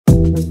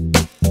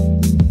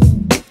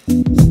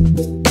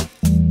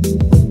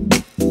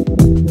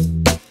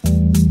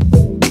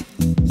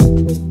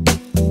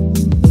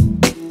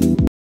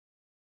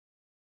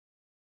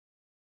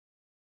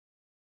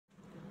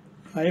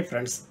Hi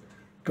friends,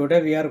 today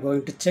we are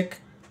going to check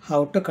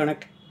how to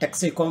connect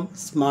Texecom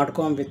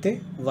Smartcom with a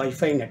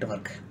Wi-Fi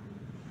network.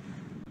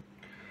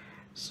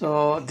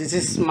 So this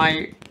is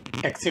my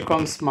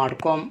Texecom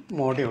Smartcom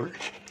module.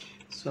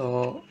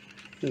 So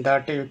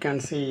that you can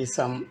see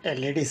some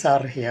LEDs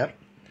are here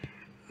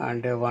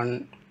and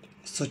one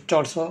switch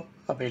also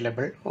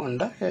available on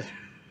the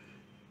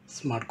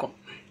Smartcom.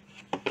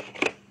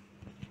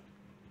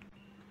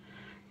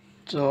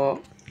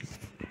 So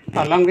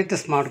along with the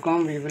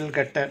Smartcom we will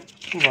get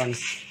one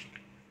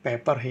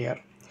paper here.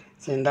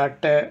 So in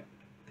that the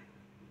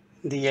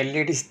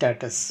LED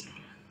status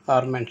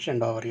are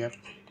mentioned over here.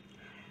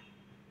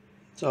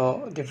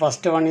 So the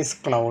first one is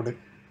cloud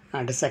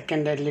and the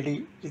second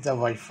LED is a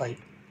Wi-Fi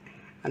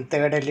and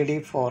third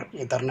LED for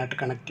Ethernet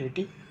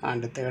connectivity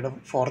and the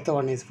fourth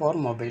one is for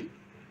mobile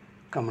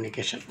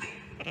communication.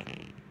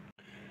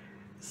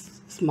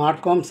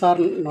 Smartcoms are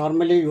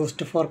normally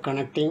used for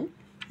connecting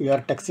your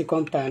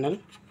Texecom panel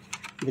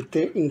with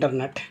the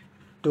internet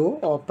to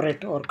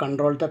operate or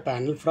control the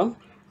panel from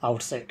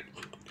outside.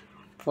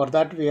 For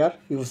that we are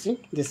using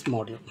this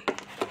module.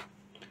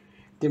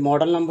 The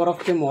model number of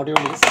the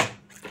module is,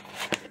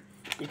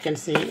 you can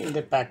see in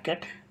the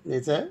packet,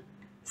 is a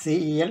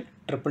CEL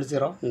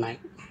 0009.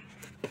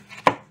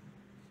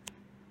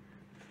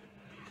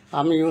 I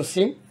am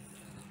using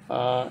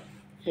a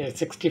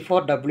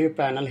 64W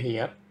panel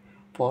here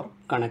for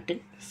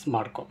connecting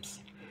Smartcoms.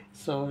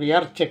 So we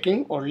are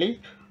checking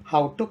only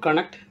how to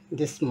connect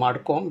this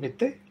Smartcom with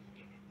the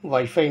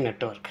Wi-Fi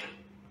network.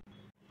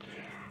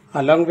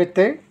 Along with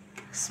the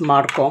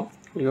Smartcom,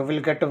 you will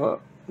get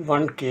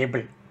one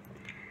cable.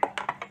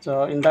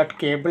 So in that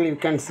cable you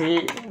can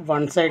see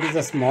one side is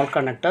a small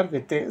connector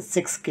with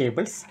 6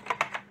 cables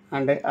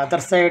and the other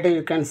side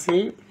you can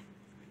see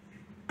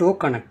 2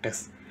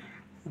 connectors.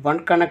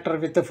 One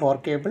connector with 4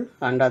 cable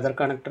and other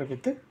connector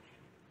with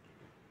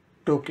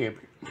 2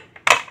 cable.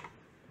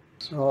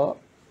 So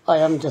I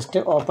am just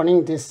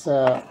opening this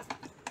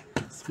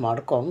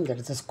Smartcom. There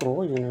is a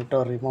screw. You need to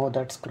remove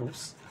that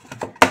screws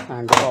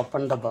and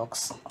open the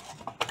box.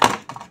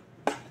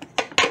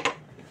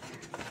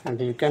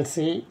 And you can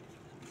see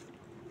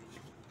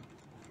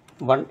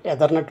one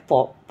Ethernet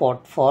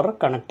port for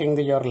connecting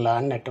your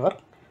LAN network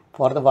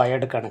for the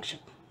wired connection.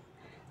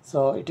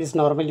 So it is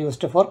normally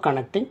used for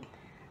connecting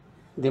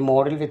the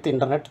module with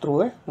internet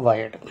through a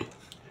wired.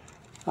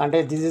 And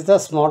this is the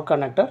small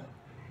connector.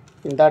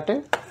 In that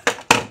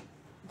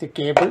the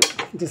cable,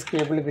 this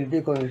cable will be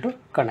going to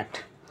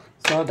connect.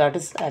 So that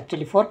is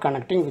actually for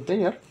connecting with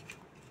your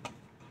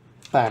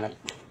panel.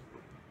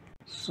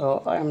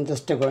 So I am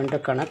just going to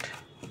connect.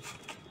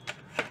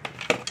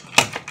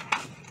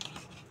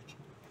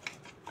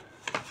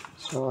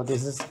 So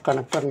this is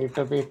connector need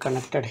to be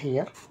connected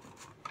here,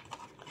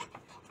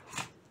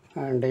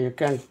 and you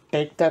can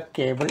take the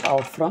cable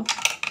out from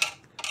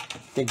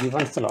the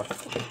given slot.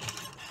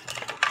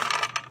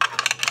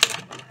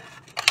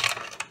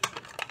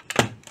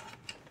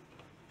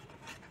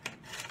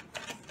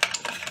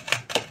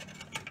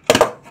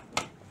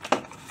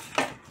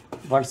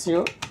 Once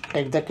you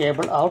take the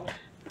cable out,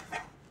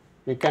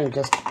 we can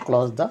just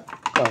close the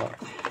cover.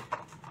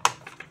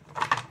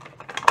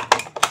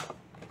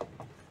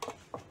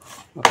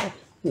 Okay,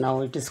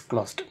 now it is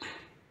closed.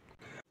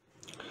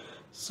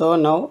 So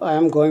now I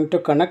am going to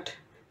connect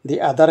the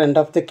other end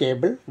of the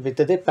cable with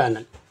the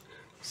panel.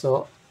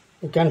 So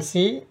you can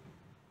see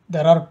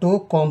there are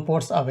 2 COM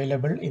ports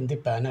available in the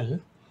panel,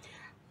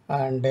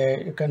 and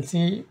you can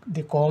see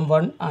the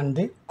COM1 and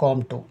the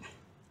COM2.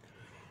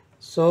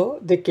 So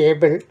the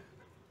cable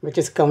which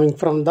is coming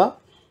from the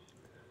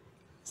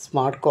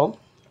Smartcom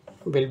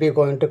will be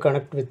going to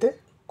connect with the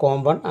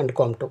COM1 and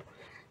COM2.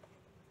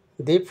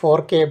 The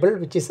 4 cable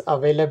which is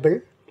available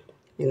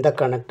in the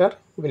connector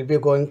will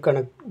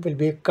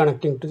be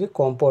connecting to the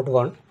COM port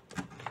 1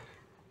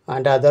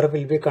 and other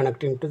will be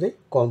connecting to the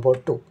COM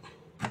port 2.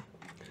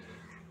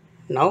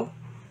 Now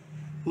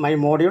my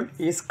module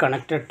is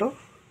connected to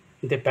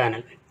the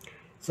panel.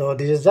 So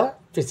this is the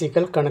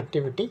physical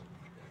connectivity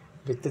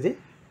with the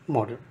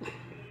module.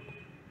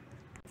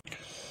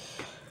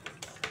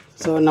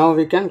 So now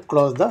we can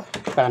close the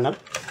panel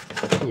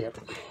here.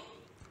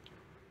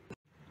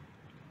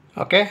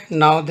 Okay,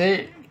 now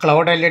the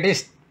cloud LED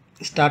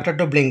started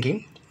to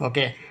blinking.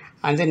 Okay,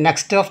 and the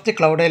next of the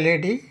cloud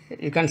LED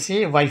you can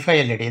see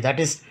Wi-Fi LED, that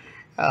is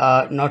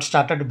not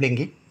started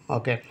blinking.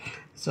 Okay,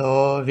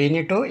 so we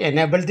need to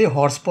enable the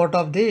hotspot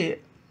of the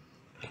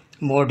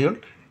module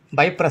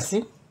by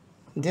pressing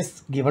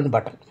this given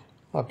button.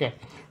 Okay,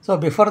 so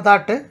before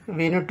that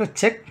we need to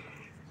check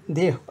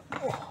the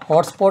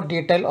hotspot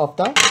detail of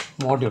the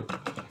module.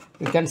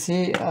 You can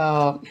see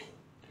there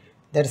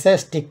is a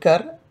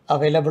sticker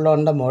available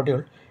on the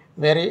module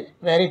where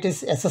it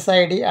is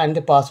SSID and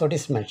the password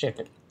is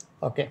mentioned.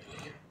 Okay,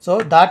 so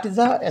that is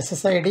the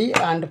SSID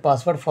and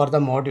password for the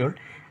module,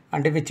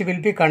 and which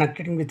will be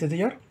connected with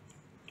your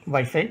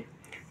Wi-Fi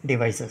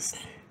devices.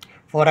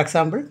 For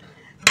example,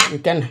 you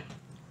can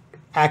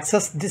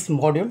access this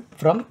module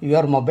from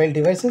your mobile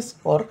devices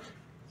or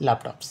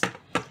laptops.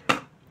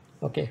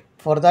 Okay,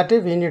 For that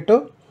we need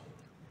to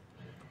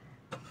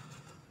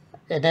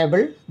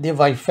enable the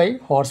Wi-Fi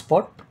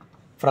hotspot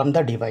from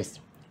the device.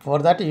 For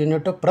that you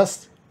need to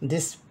press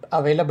this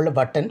available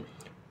button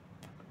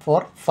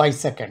for 5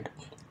 seconds.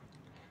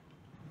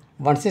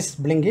 Once it's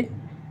blinking,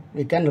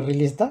 we can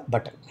release the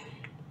button.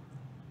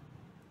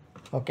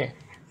 Okay,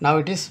 now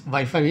it is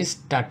Wi-Fi is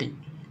starting.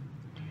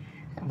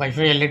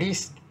 Wi-Fi LED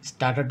is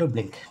started to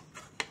blink.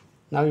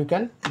 Now you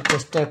can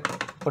just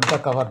put the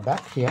cover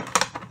back here.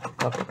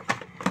 Okay.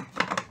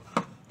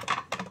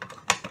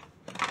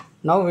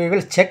 Now we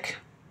will check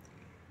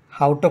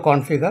how to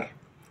configure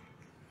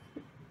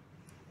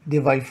the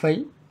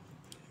Wi-Fi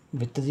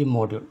with the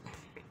module.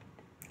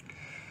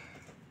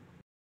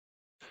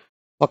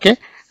 Okay,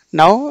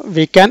 now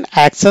we can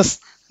access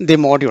the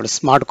module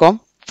SmartCom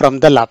from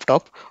the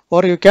laptop,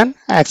 or you can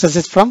access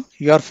it from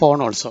your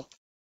phone also.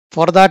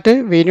 For that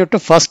we need to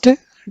first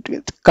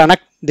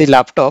connect the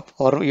laptop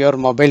or your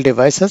mobile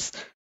devices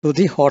to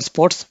the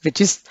hotspots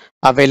which is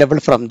available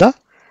from the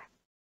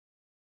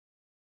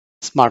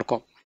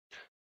SmartCom.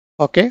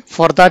 Okay,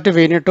 for that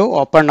we need to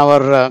open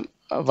our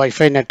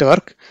Wi-Fi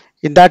network.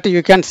 In that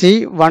you can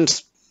see one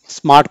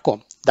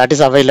SmartCom that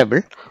is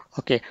available.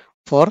 Okay,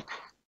 for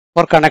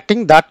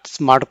connecting that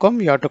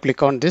SmartCom, you have to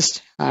click on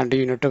this and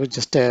you need to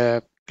just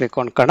click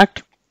on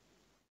connect.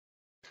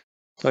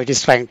 So it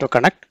is trying to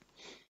connect.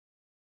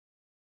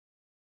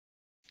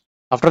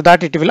 After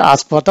that, it will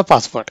ask for the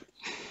password.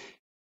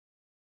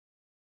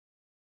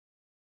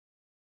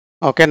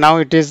 Okay, now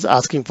it is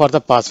asking for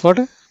the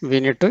password. We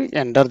need to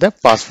enter the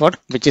password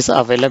which is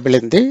available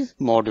in the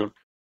module.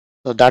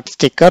 So that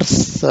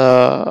stickers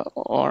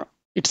or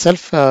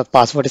itself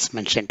password is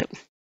mentioned.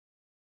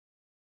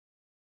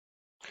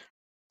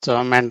 So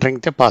I'm entering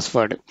the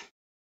password.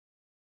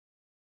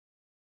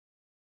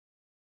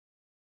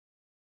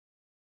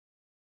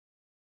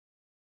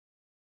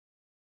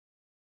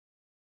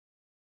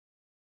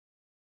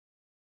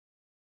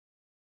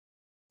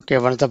 Okay,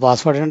 once the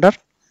password enter,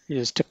 you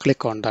just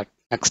click on that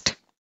next.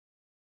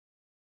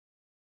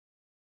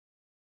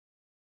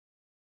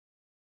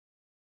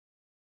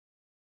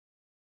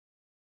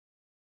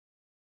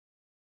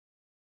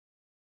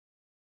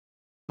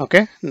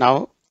 Okay,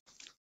 now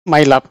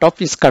my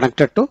laptop is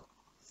connected to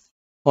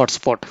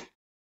hotspot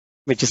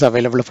which is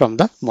available from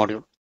the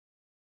module.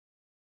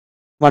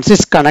 Once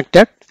it's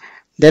connected,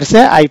 there's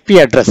a IP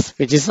address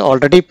which is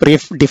already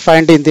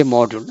pre-defined in the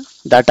module.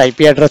 That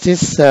IP address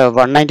is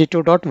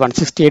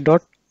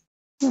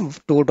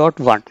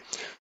 192.168.2.1.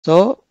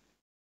 So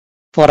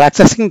for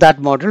accessing that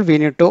module, we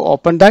need to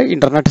open the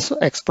Internet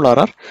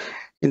Explorer.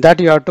 In that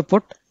you have to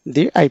put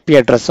the IP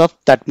address of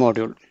that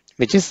module,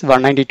 which is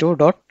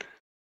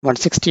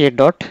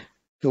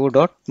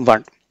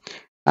 192.168.2.1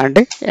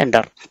 and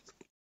enter.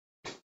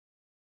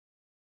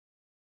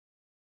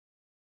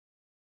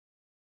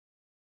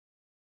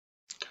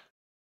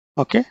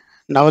 Okay,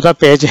 now the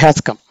page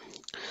has come.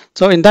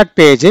 So in that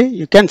page,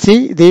 you can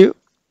see the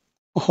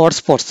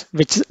hotspots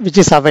which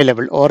is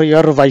available, or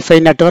your Wi-Fi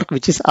network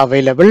which is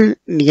available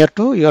near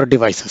to your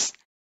devices.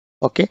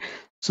 Okay,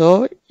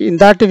 so in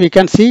that we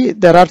can see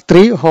there are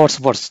 3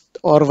 hotspots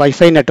or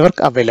Wi-Fi network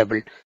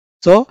available.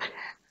 So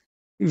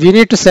we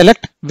need to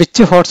select which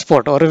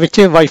hotspot or which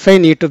Wi-Fi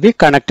need to be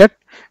connected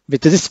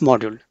with this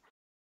module.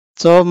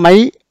 So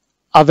my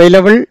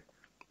available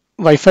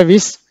Wi-Fi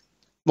is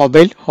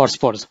mobile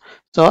hotspots.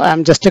 So I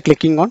am just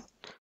clicking on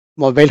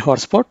mobile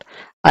hotspot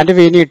and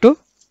we need to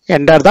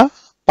enter the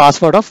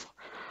password of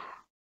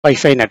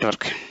Wi-Fi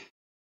network.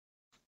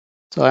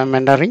 So I am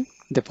entering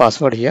the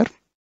password here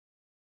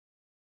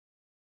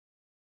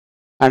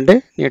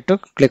and need to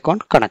click on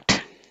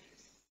connect.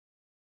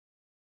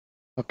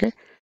 Okay,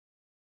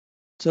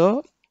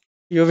 so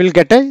you will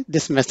get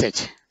this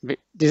message.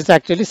 This is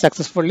actually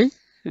successfully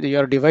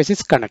your device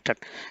is connected.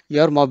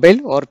 Your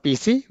mobile or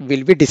PC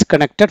will be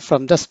disconnected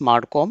from the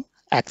SmartCom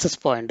access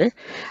point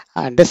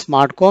and the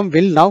SmartCom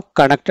will now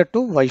connected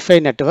to Wi-Fi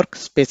network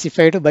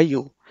specified by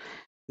you.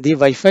 The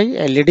Wi-Fi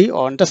LED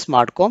on the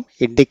SmartCom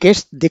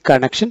indicates the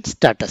connection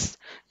status.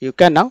 You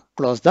can now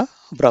close the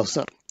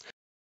browser.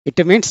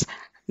 It means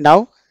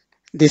now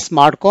the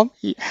SmartCom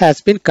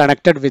has been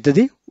connected with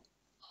the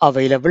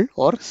available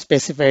or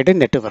specified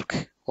network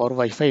or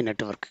Wi-Fi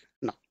network.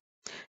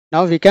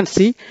 Now we can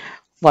see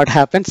what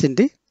happens in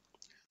the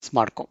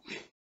SmartCom.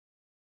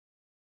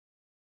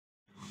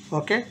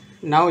 Okay,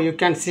 now you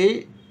can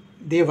see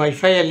the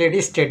Wi-Fi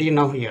LED steady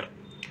now here.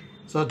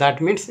 So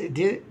that means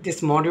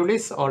this module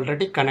is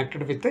already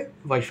connected with the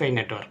Wi-Fi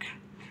network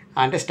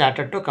and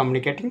started to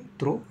communicating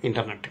through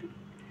internet.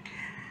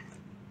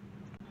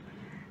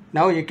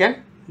 Now you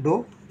can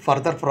do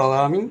further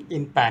programming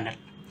in panel.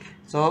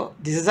 So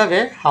this is a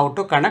way how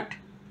to connect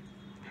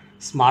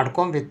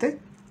SmartCom with the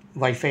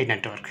Wi-Fi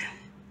network.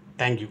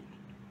 Thank you.